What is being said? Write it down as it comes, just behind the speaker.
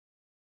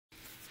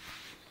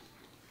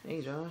Hey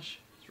Josh,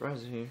 it's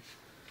Rise here.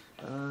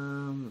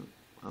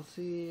 I'll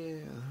see.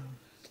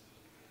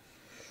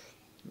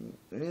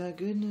 Yeah,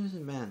 good news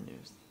and bad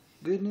news.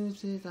 Good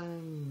news is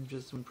I'm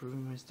just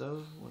improving my stuff,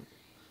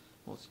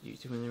 with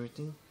YouTube and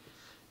everything,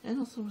 and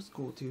also with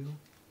school too.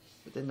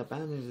 But then the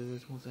bad news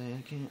is,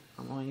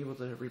 I'm not able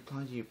to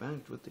reply to you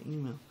back with the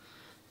email.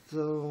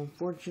 So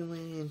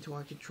unfortunately, until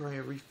I can try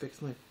to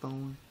refix my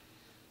phone,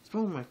 it's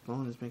probably my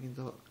phone is making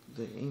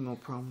the email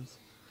problems.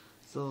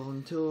 So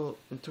until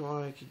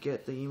I could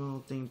get the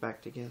email thing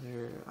back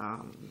together,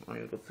 I'm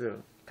able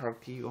to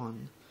talk to you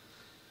I'm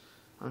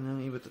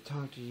unable to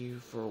talk to you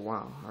for a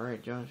while.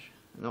 Alright, Josh?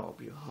 And I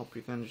hope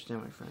you can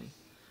understand, my friend.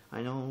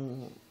 I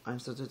know I'm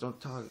sometimes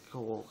don't talk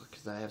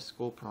because I have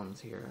school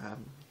problems here. I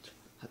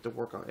have to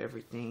work out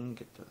everything,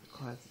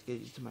 get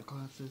used to my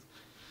classes,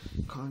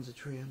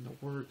 concentrate on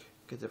the work.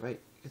 Because if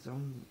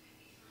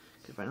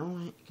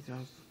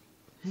I'm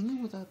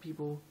hanging with other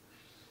people,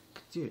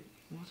 dude,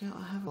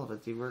 I have all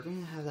that, dude. We're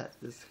gonna have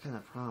this kind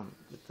of problem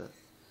with this.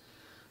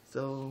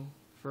 So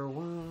for a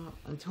while,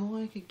 until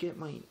I could get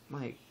my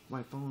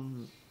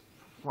phone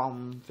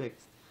problem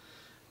fixed,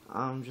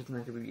 I'm just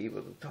not gonna be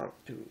able to talk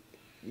to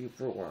you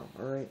for a while.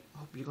 All right?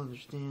 Hope you can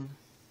understand.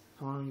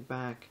 Call me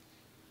back.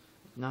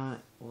 If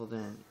not, well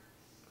then,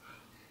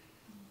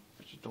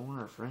 I just don't want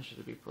our friendship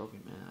to be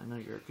broken, man. I know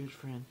you're a good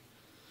friend.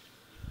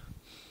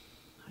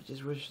 I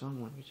just wish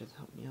someone could just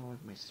help me out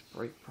with my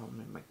sprite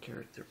problem and my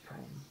character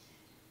problem.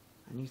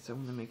 I need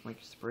someone to make my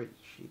sprite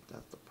sheet,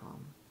 that's the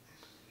problem.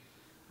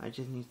 I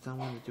just need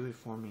someone to do it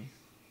for me.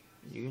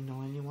 You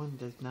know anyone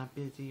that's not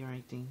busy or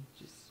anything,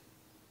 just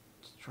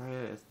try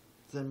to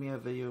send me a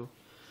video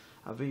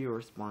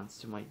response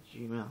to my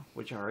Gmail,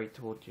 which I already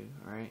told you,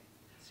 alright?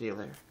 See you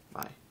later.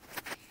 Bye.